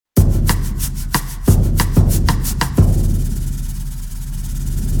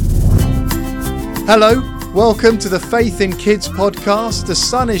Hello, welcome to the Faith in Kids podcast. The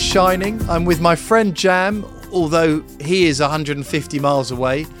sun is shining. I'm with my friend Jam, although he is 150 miles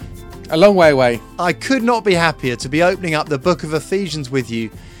away. A long way away. I could not be happier to be opening up the book of Ephesians with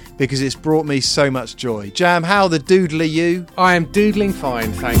you because it's brought me so much joy. Jam, how the doodle are you? I am doodling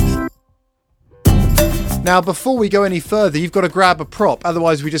fine, thanks. Now, before we go any further, you've got to grab a prop,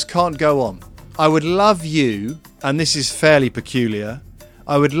 otherwise we just can't go on. I would love you, and this is fairly peculiar,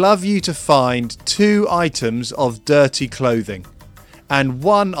 I would love you to find 2 items of dirty clothing and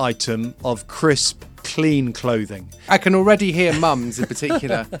 1 item of crisp, clean clothing. I can already hear mums in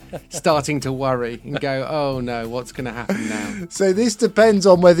particular starting to worry and go, oh no, what's going to happen now? So this depends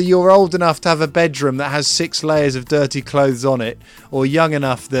on whether you're old enough to have a bedroom that has 6 layers of dirty clothes on it, or young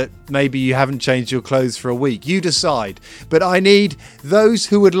enough that maybe you haven't changed your clothes for a week. You decide. But I need those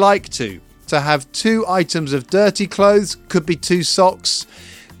who would like to have 2 items of dirty clothes. Could be 2 socks,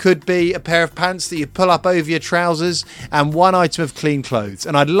 could be a pair of pants that you pull up over your trousers, and 1 item of clean clothes.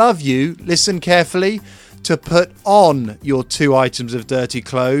 And I'd love you, listen carefully, to put on your 2 items of dirty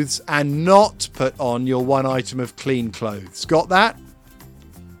clothes and not put on your 1 item of clean clothes. Got that?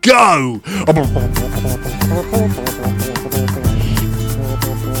 Go!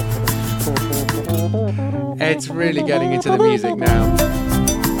 Ed's really getting into the music now.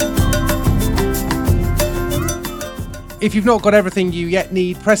 If you've not got everything you yet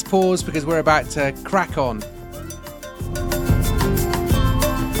need, press pause because we're about to crack on.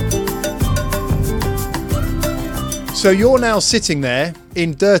 So you're now sitting there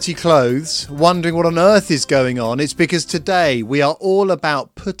in dirty clothes, wondering what on earth is going on. It's because today we are all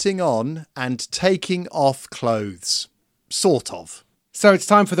about putting on and taking off clothes. Sort of. So it's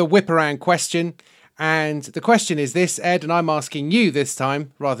time for the whip around question. And the question is this, Ed, and I'm asking you this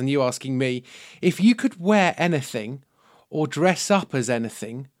time, rather than you asking me. If you could wear anything or dress up as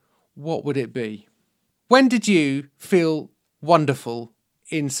anything, what would it be? When did you feel wonderful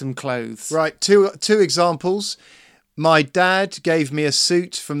in some clothes? Right, two examples. My dad gave me a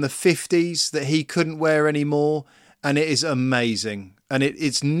suit from the 50s that he couldn't wear anymore, and it is amazing. And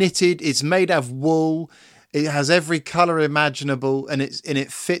it's knitted, it's made out of wool, it has every colour imaginable, and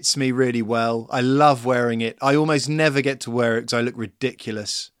it fits me really well. I love wearing it. I almost never get to wear it because I look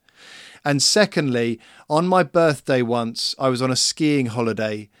ridiculous. And secondly, on my birthday once, I was on a skiing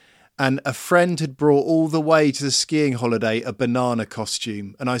holiday and a friend had brought all the way to the skiing holiday a banana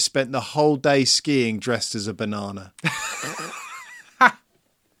costume. And I spent the whole day skiing dressed as a banana.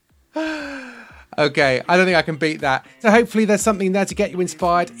 Okay, I don't think I can beat that. So hopefully there's something there to get you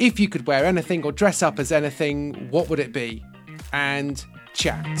inspired. If you could wear anything or dress up as anything, what would it be? And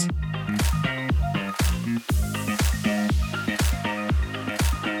chat.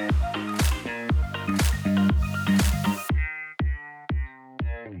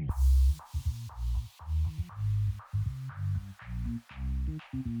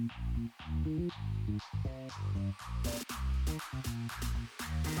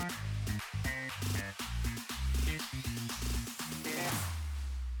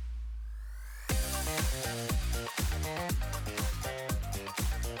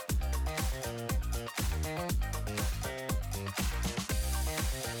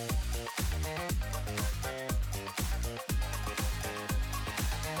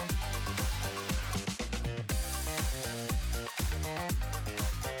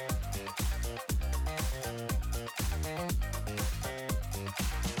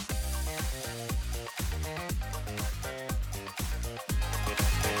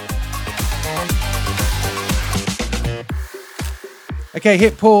 Okay,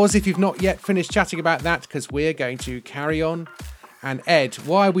 hit pause if you've not yet finished chatting about that because we're going to carry on. And Ed,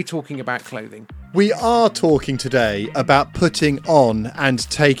 why are we talking about clothing? We are talking today about putting on and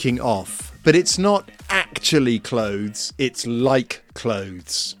taking off, but it's not actually clothes, it's like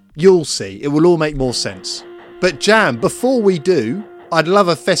clothes. You'll see, it will all make more sense. But Jam, before we do, I'd love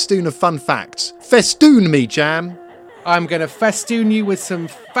a festoon of fun facts. Festoon me, Jam. I'm going to festoon you with some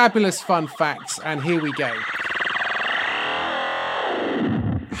fabulous fun facts, and here we go.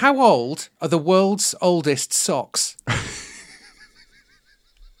 How old are the world's oldest socks?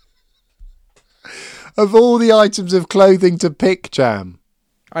 Of all the items of clothing to pick, Jam.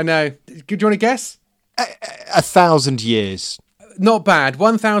 I know. Do you want to guess? 1,000 years. Not bad.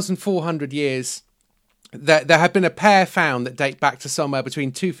 1,400 years. There have been a pair found that date back to somewhere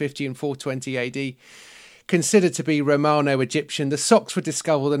between 250 and 420 AD. Considered to be Romano-Egyptian, the socks were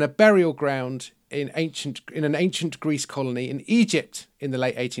discovered in a burial ground in an ancient Greece colony in Egypt in the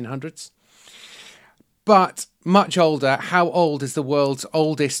late 1800s. But much older, how old is the world's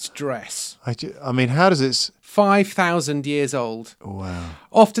oldest dress? I mean, how does it... 5,000 years old. Wow.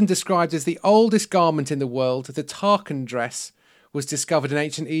 Often described as the oldest garment in the world, the Tarkan dress was discovered in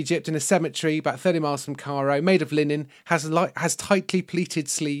ancient Egypt in a cemetery about 30 miles from Cairo, made of linen, has tightly pleated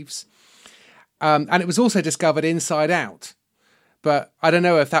sleeves. And it was also discovered inside out. But I don't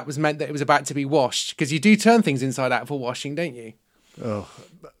know if that was meant that it was about to be washed, because you do turn things inside out for washing, don't you? Oh,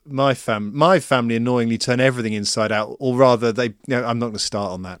 my family annoyingly turn everything inside out, or rather, I'm not going to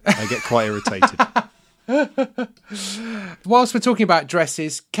start on that. I get quite irritated. Whilst we're talking about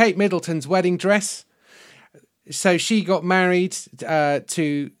dresses, Kate Middleton's wedding dress. So she got married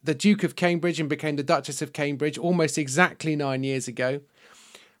to the Duke of Cambridge and became the Duchess of Cambridge almost exactly 9 years ago.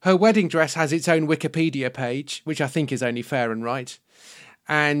 Her wedding dress has its own Wikipedia page, which I think is only fair and right.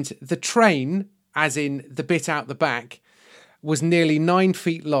 And the train, as in the bit out the back, was nearly 9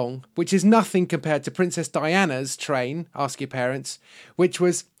 feet long, which is nothing compared to Princess Diana's train, ask your parents, which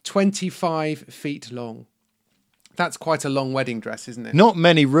was 25 feet long. That's quite a long wedding dress, isn't it? Not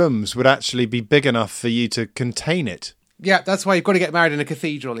many rooms would actually be big enough for you to contain it. Yeah, that's why you've got to get married in a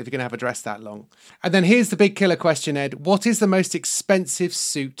cathedral if you're going to have a dress that long. And then here's the big killer question, Ed. What is the most expensive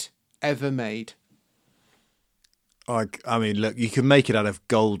suit ever made? I mean, look, you can make it out of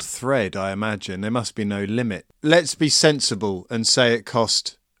gold thread, I imagine. There must be no limit. Let's be sensible and say it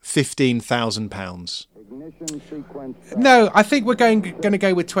cost £15,000. No, I think we're going to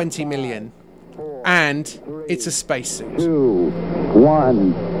go with 20 million. And it's a spacesuit. 2,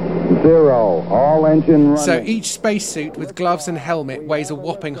 1, 0. All engine running. So each spacesuit with gloves and helmet weighs a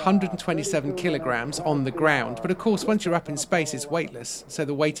whopping 127 kilograms on the ground. But of course, once you're up in space, it's weightless, so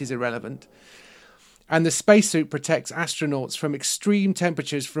the weight is irrelevant. And the spacesuit protects astronauts from extreme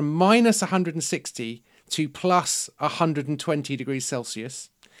temperatures from minus 160 to plus 120 degrees Celsius.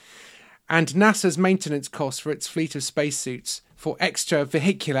 And NASA's maintenance costs for its fleet of spacesuits for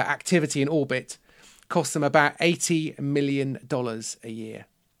extravehicular activity in orbit cost them about $80 million a year.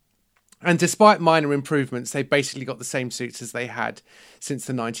 And despite minor improvements, they basically got the same suits as they had since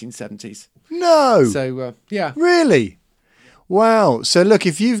the 1970s. No! So, yeah. Really? Wow. So look,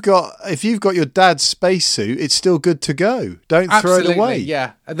 if you've got your dad's spacesuit, it's still good to go. Don't Absolutely, throw it away.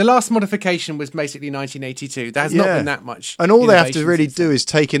 Yeah. The last modification was basically 1982. There has not been that much. And all they have to really innovation do is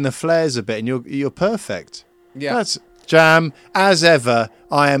take in the flares a bit, and you're perfect. Yeah. That's Jam. As ever,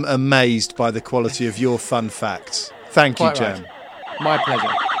 I am amazed by the quality of your fun facts. Thank you, Quite Jam. right. My pleasure.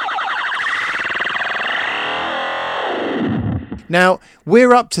 Now,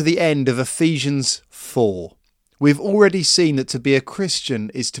 we're up to the end of Ephesians 4. We've already seen that to be a Christian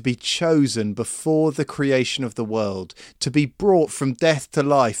is to be chosen before the creation of the world, to be brought from death to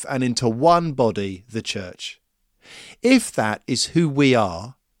life and into one body, the church. If that is who we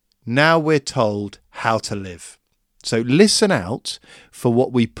are, now we're told how to live. So listen out for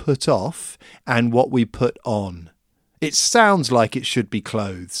what we put off and what we put on. It sounds like it should be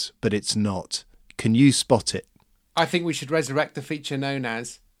clothes, but it's not. Can you spot it? I think we should resurrect the feature known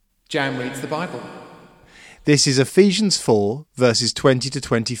as Jam Reads the Bible. This is Ephesians 4, verses 20 to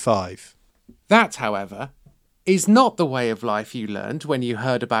 25. That, however, is not the way of life you learned when you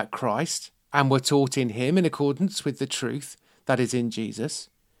heard about Christ and were taught in him in accordance with the truth that is in Jesus.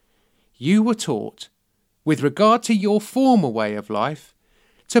 You were taught, with regard to your former way of life,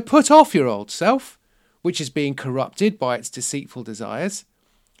 to put off your old self, which is being corrupted by its deceitful desires,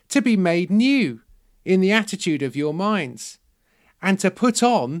 to be made new in the attitude of your minds, and to put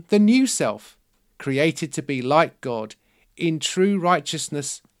on the new self, created to be like God in true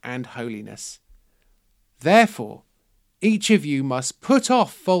righteousness and holiness. Therefore, each of you must put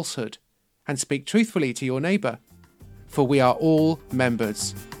off falsehood and speak truthfully to your neighbour, for we are all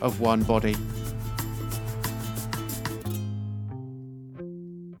members of one body.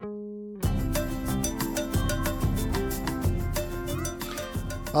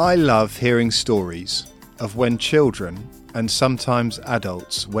 I love hearing stories of when children and sometimes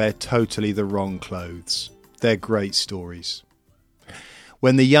adults wear totally the wrong clothes. They're great stories.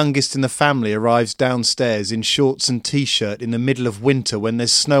 When the youngest in the family arrives downstairs in shorts and t-shirt in the middle of winter when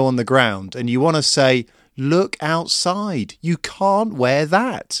there's snow on the ground and you want to say, look outside, you can't wear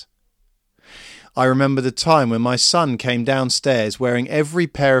that. I remember the time when my son came downstairs wearing every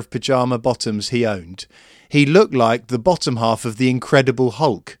pair of pyjama bottoms he owned. He looked like the bottom half of the Incredible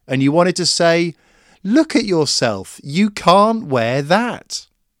Hulk, and you wanted to say, look at yourself, you can't wear that.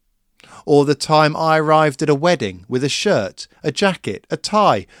 Or the time I arrived at a wedding with a shirt, a jacket, a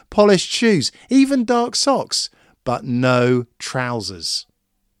tie, polished shoes, even dark socks, but no trousers.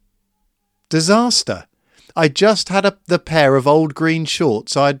 Disaster. I just had the pair of old green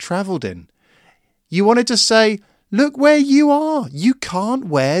shorts I'd travelled in. You wanted to say, look where you are. You can't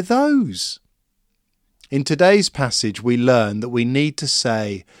wear those. In today's passage, we learn that we need to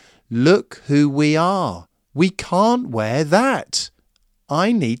say, look who we are. We can't wear that.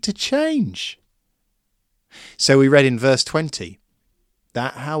 I need to change. So we read in verse 20,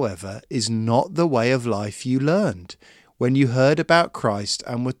 that, however, is not the way of life you learned when you heard about Christ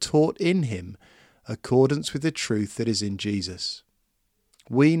and were taught in him, accordance with the truth that is in Jesus.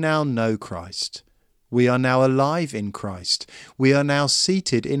 We now know Christ. We are now alive in Christ. We are now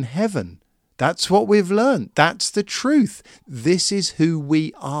seated in heaven. That's what we've learned. That's the truth. This is who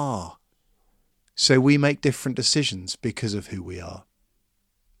we are. So we make different decisions because of who we are.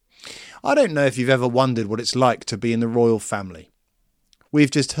 I don't know if you've ever wondered what it's like to be in the royal family.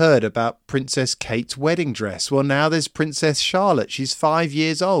 We've just heard about Princess Kate's wedding dress. Well, now there's Princess Charlotte. She's 5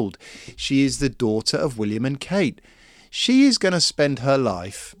 years old. She is the daughter of William and Kate. She is going to spend her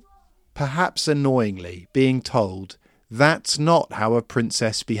life, perhaps annoyingly, being told that's not how a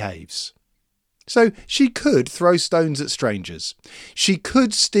princess behaves. So she could throw stones at strangers. She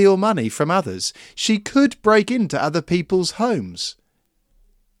could steal money from others. She could break into other people's homes.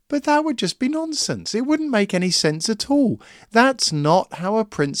 But that would just be nonsense. It wouldn't make any sense at all. That's not how a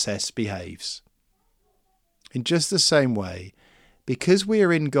princess behaves. In just the same way, because we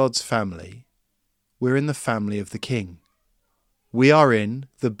are in God's family, we're in the family of the King. We are in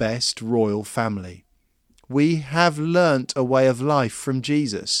the best royal family. We have learnt a way of life from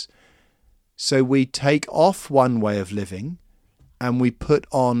Jesus. So we take off one way of living and we put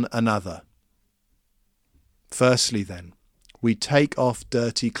on another. Firstly then, we take off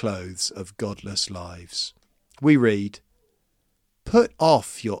dirty clothes of godless lives. We read, "Put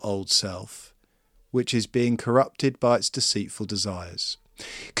off your old self, which is being corrupted by its deceitful desires."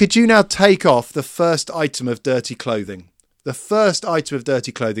 Could you now take off the first item of dirty clothing? The first item of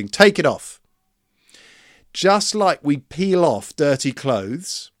dirty clothing, take it off. Just like we peel off dirty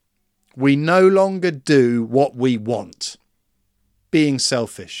clothes, we no longer do what we want. Being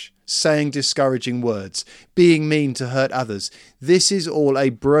selfish, saying discouraging words, being mean to hurt others. This is all a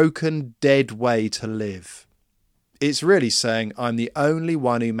broken, dead way to live. It's really saying, I'm the only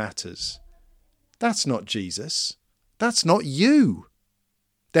one who matters. That's not Jesus. That's not you.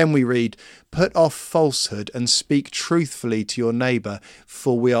 Then we read, "Put off falsehood and speak truthfully to your neighbour,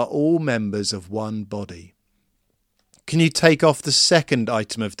 for we are all members of one body." Can you take off the second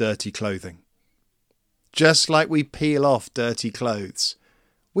item of dirty clothing? Just like we peel off dirty clothes,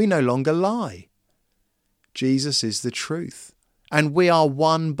 we no longer lie. Jesus is the truth, and we are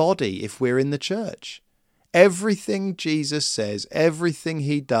one body if we're in the church. Everything Jesus says, everything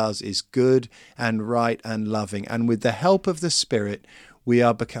he does is good and right and loving, and with the help of the Spirit, we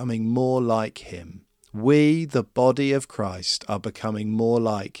are becoming more like him. We, the body of Christ, are becoming more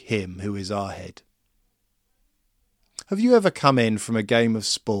like him who is our head. Have you ever come in from a game of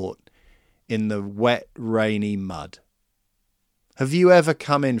sport in the wet, rainy mud? Have you ever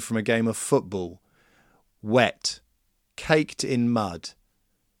come in from a game of football, wet, caked in mud,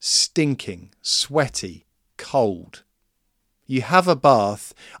 stinking, sweaty, cold? You have a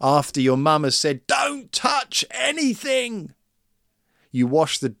bath after your mum has said, "Don't touch anything." You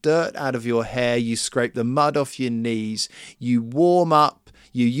wash the dirt out of your hair, you scrape the mud off your knees, you warm up,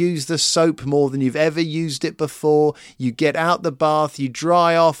 you use the soap more than you've ever used it before, you get out the bath, you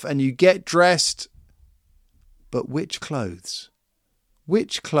dry off and you get dressed. But which clothes?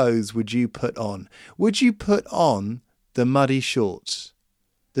 Which clothes would you put on? Would you put on the muddy shorts,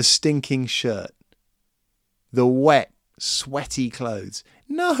 the stinking shirt, the wet, sweaty clothes?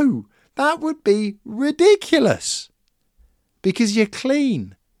 No, that would be ridiculous. Because you're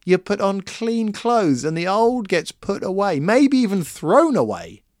clean. You put on clean clothes and the old gets put away, maybe even thrown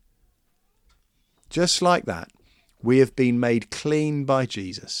away. Just like that, we have been made clean by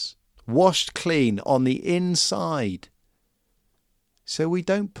Jesus, washed clean on the inside. So we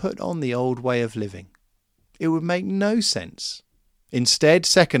don't put on the old way of living. It would make no sense. Instead,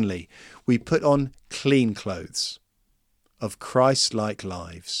 secondly, we put on clean clothes of Christ-like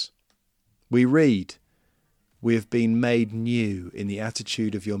lives. We read, "We have been made new in the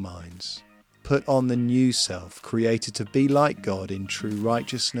attitude of your minds. Put on the new self, created to be like God in true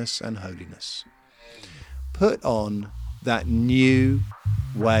righteousness and holiness." Put on that new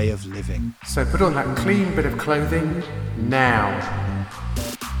way of living. So put on that clean bit of clothing now.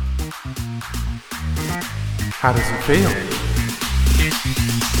 How does it feel?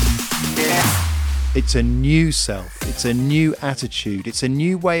 It's a new self, it's a new attitude, it's a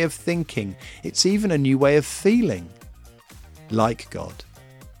new way of thinking, it's even a new way of feeling. Like God,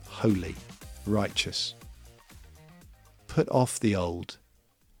 holy, righteous. Put off the old,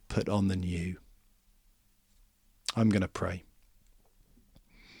 put on the new. I'm going to pray.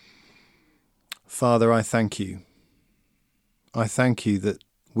 Father, I thank you. I thank you that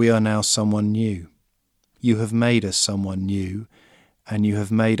we are now someone new. You have made us someone new, and you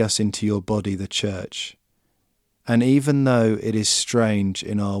have made us into your body, the church. And even though it is strange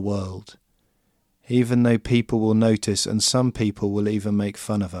in our world, even though people will notice and some people will even make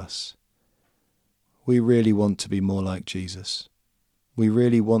fun of us, we really want to be more like Jesus. We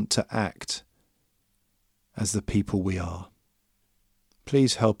really want to act as the people we are.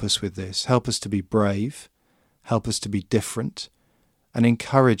 Please help us with this. Help us to be brave. Help us to be different. And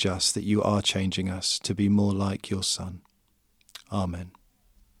encourage us that you are changing us to be more like your Son. Amen.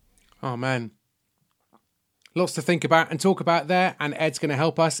 Amen. Lots to think about and talk about there, and Ed's going to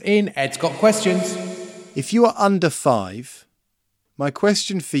help us in Ed's Got Questions. If you are under 5, my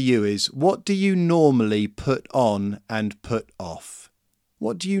question for you is, what do you normally put on and put off?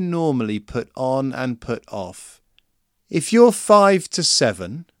 What do you normally put on and put off? If you're 5 to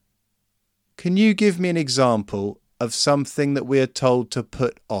 7, can you give me an example of something that we are told to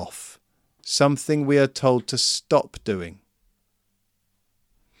put off? Something we are told to stop doing?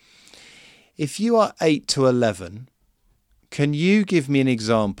 If you are 8 to 11, can you give me an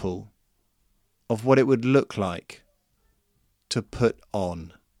example of what it would look like to put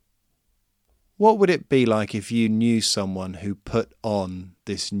on? What would it be like if you knew someone who put on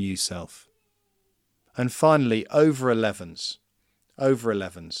this new self? And finally, over 11s.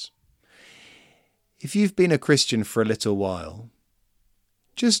 If you've been a Christian for a little while,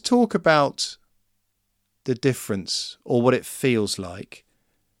 just talk about the difference or what it feels like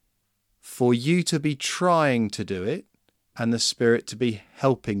for you to be trying to do it and the Spirit to be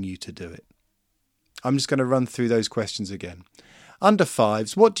helping you to do it. I'm just going to run through those questions again. Under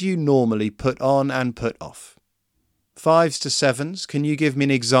 5s, what do you normally put on and put off? 5s to 7s, can you give me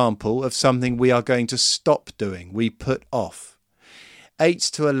an example of something we are going to stop doing, we put off?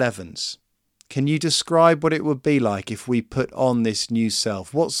 8s to 11s, can you describe what it would be like if we put on this new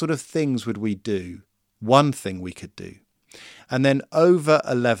self? What sort of things would we do? One thing we could do. And then over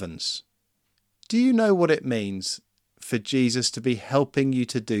 11s, do you know what it means for Jesus to be helping you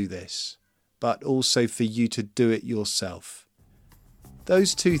to do this, but also for you to do it yourself?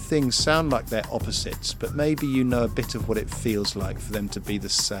 Those two things sound like they're opposites, but maybe you know a bit of what it feels like for them to be the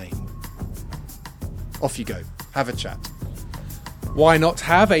same. Off you go. Have a chat. Why not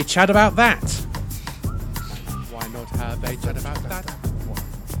have a chat about that? Why not have a chat about that?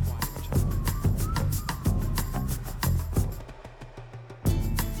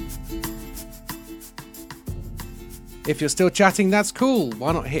 If you're still chatting, that's cool.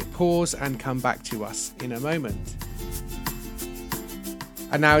 Why not hit pause and come back to us in a moment?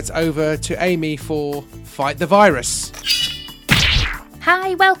 And now it's over to Amy for Fight the Virus.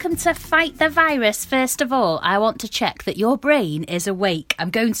 Hi, welcome to Fight the Virus. First of all, I want to check that your brain is awake. I'm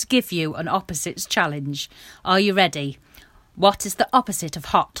going to give you an opposites challenge. Are you ready? What is the opposite of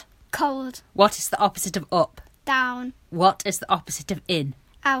hot? Cold. What is the opposite of up? Down. What is the opposite of in?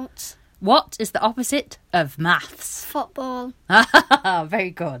 Out. What is the opposite of maths? Football. Very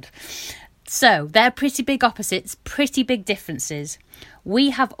good. So, they're pretty big opposites, pretty big differences.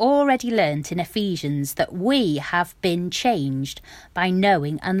 We have already learnt in Ephesians that we have been changed by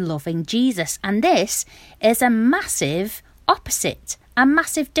knowing and loving Jesus. And this is a massive opposite, a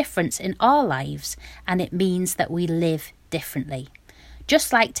massive difference in our lives. And it means that we live differently.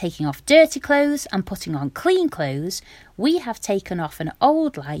 Just like taking off dirty clothes and putting on clean clothes, we have taken off an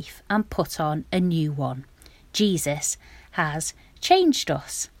old life and put on a new one. Jesus has changed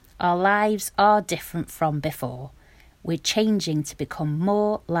us. Our lives are different from before. We're changing to become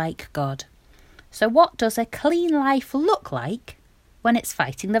more like God. So what does a clean life look like when it's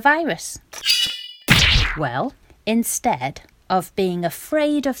fighting the virus? Well, instead of being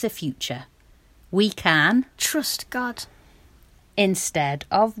afraid of the future, we can Trust God. Instead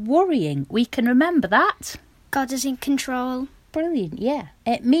of worrying, we can remember that. God is in control. Brilliant, yeah.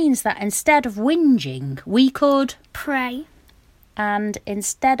 It means that instead of whinging, we could Pray. And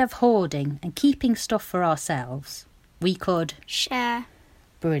instead of hoarding and keeping stuff for ourselves, we could Share.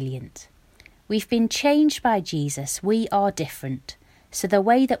 Brilliant. We've been changed by Jesus. We are different. So the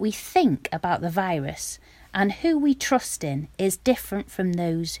way that we think about the virus and who we trust in is different from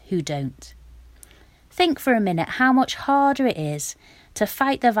those who don't. Think for a minute how much harder it is to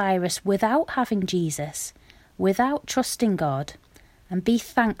fight the virus without having Jesus, without trusting God, and be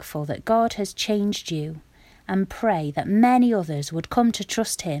thankful that God has changed you, and pray that many others would come to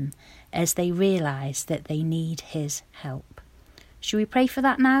trust him as they realise that they need his help. Should we pray for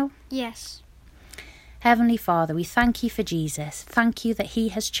that now? Yes. Heavenly Father, we thank you for Jesus. Thank you that he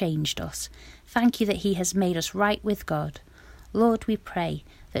has changed us. Thank you that he has made us right with God. Lord, we pray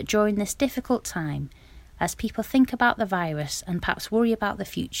that during this difficult time, as people think about the virus and perhaps worry about the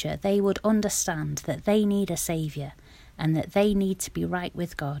future, they would understand that they need a saviour and that they need to be right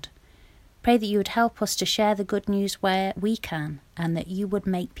with God. Pray that you would help us to share the good news where we can, and that you would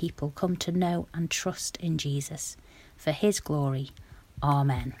make people come to know and trust in Jesus. For his glory.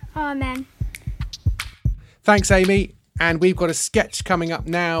 Amen. Amen. Thanks, Amy. And we've got a sketch coming up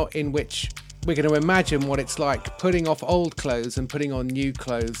now in which we're going to imagine what it's like putting off old clothes and putting on new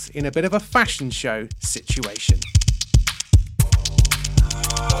clothes in a bit of a fashion show situation.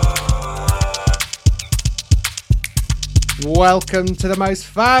 Welcome to the most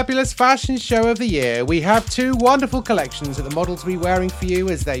fabulous fashion show of the year. We have two wonderful collections that the models will be wearing for you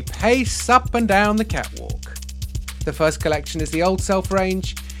as they pace up and down the catwalk. The first collection is the Old Self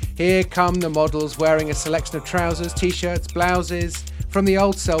range. Here come the models wearing a selection of trousers, t-shirts, blouses from the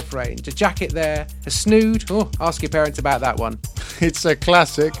Old Self range. A jacket there, a snood. Oh, ask your parents about that one. It's a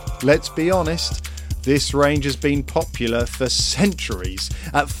classic, let's be honest. This range has been popular for centuries.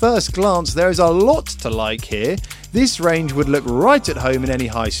 At first glance, there is a lot to like here. This range would look right at home in any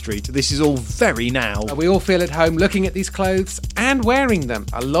high street. This is all very now. We all feel at home looking at these clothes and wearing them.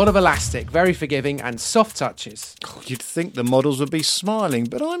 A lot of elastic, very forgiving and soft touches. Oh, you'd think the models would be smiling,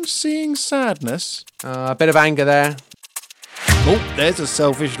 but I'm seeing sadness. A bit of anger there. Oh, there's a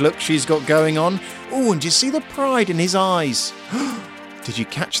selfish look she's got going on. Oh, and do you see the pride in his eyes? Did you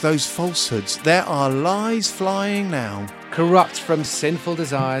catch those falsehoods? There are lies flying now. Corrupt from sinful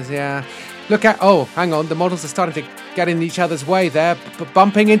desires, yeah. Look at... Oh, hang on. The models are starting to get in each other's way there.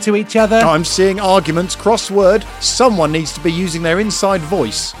 Bumping into each other. I'm seeing arguments, crossword. Someone needs to be using their inside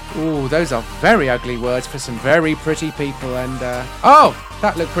voice. Ooh, those are very ugly words for some very pretty people. And, oh,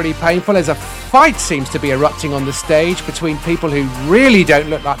 that looked pretty painful as a fight seems to be erupting on the stage between people who really don't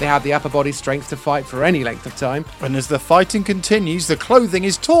look like they have the upper body strength to fight for any length of time. And as the fighting continues, the clothing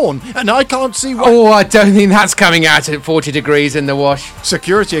is torn, and I can't see what... Oh, I don't think that's coming out at 40 degrees in the wash.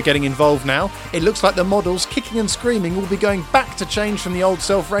 Security are getting involved now. It looks like the models, kicking and screaming, will be going back to change from the Old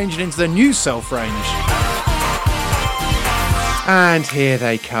Self range and into the New Self range. And here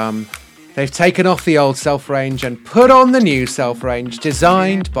they come. They've taken off the Old Self range and put on the New Self range,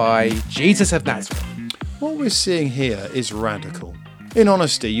 designed by Jesus of Nazareth. What we're seeing here is radical. In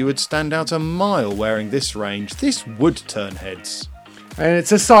honesty, you would stand out a mile wearing this range. This would turn heads. And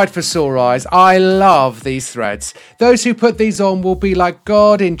it's a sight for sore eyes. I love these threads. Those who put these on will be like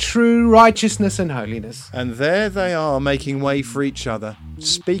God in true righteousness and holiness. And there they are, making way for each other,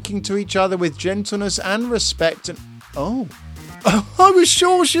 speaking to each other with gentleness and respect. And oh, I was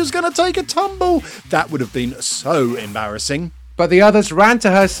sure she was going to take a tumble. That would have been so embarrassing. But the others ran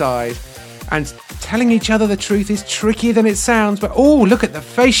to her side, and telling each other the truth is trickier than it sounds. But oh, look at the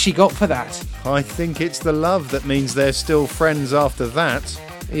face she got for that. I think it's the love that means they're still friends after that.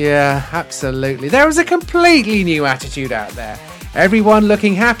 Yeah, absolutely. There is a completely new attitude out there. Everyone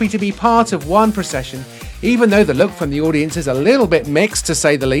looking happy to be part of one procession, even though the look from the audience is a little bit mixed, to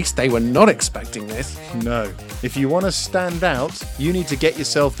say the least. They were not expecting this. No. If you want to stand out, you need to get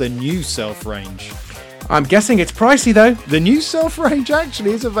yourself the New Self range. I'm guessing it's pricey though. The New Self range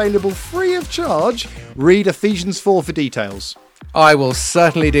actually is available free of charge. Read Ephesians 4 for details. I will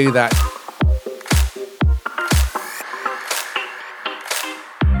certainly do that.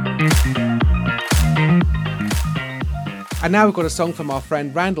 And now we've got a song from our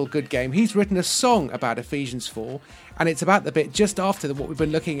friend Randall Goodgame. He's written a song about Ephesians 4, and it's about the bit just after what we've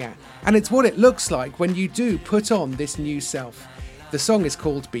been looking at. And it's what it looks like when you do put on this new self. The song is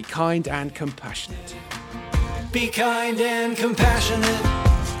called Be Kind and Compassionate. Be kind and compassionate.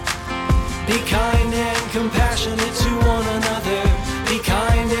 Be kind and compassionate to one another. Be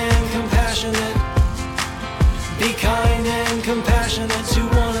kind and compassionate. Be kind and compassionate to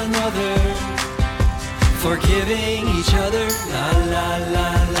one another. Forgiving each other, la la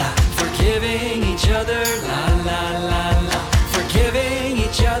la la. Forgiving each other, la la la la. Forgiving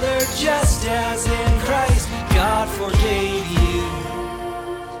each other just as in Christ God forgave you.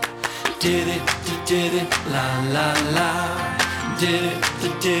 Did it, la la la. Did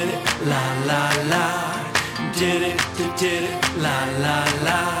it, la la la. Did it, la la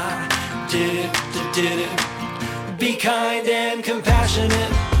la. Did it. Be kind and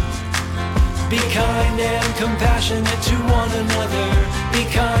compassionate. Be kind and compassionate to one another. Be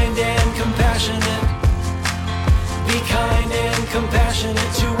kind and compassionate. Be kind and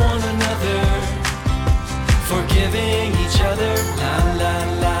compassionate to one another. Forgiving each other, la la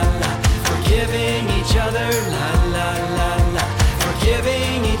la la. Forgiving each other, la la la la.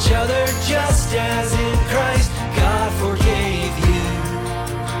 Forgiving each other just as in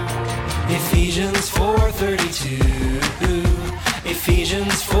 4:32.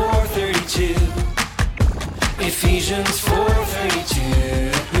 Ephesians 4:32. Ephesians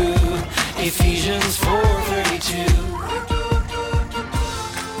 4:32. Ephesians 4:32.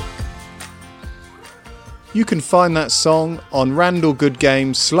 You can find that song on Randall Good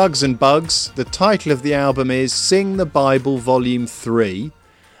Games' Slugs and Bugs. The title of the album is Sing the Bible Volume 3.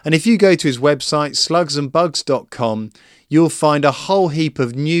 And if you go to his website, slugsandbugs.com, you'll find a whole heap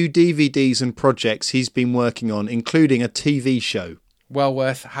of new DVDs and projects he's been working on, including a TV show. Well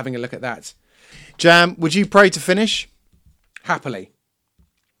worth having a look at that. Jam, would you pray to finish? Happily.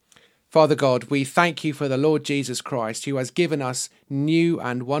 Father God, we thank you for the Lord Jesus Christ, who has given us new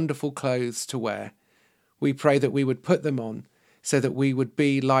and wonderful clothes to wear. We pray that we would put them on so that we would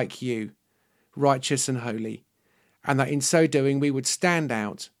be like you, righteous and holy, and that in so doing we would stand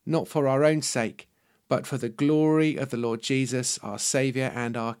out, not for our own sake, but for the glory of the Lord Jesus, our Saviour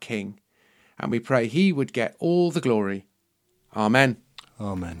and our King. And we pray he would get all the glory. Amen.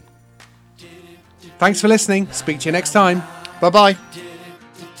 Amen. Thanks for listening. Speak to you next time. Bye-bye.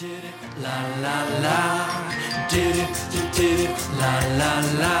 La la la, la la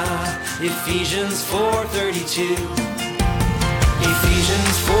la. Ephesians 4:32.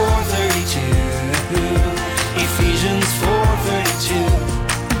 Ephesians 4:32. Ephesians 4:32.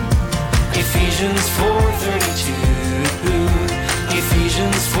 Ephesians 4:32.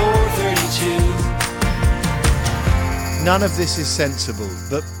 Ephesians 4:32. None of this is sensible,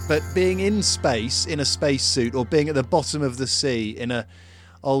 but being in space, in a spacesuit, or being at the bottom of the sea in a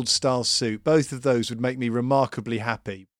old style suit, both of those would make me remarkably happy.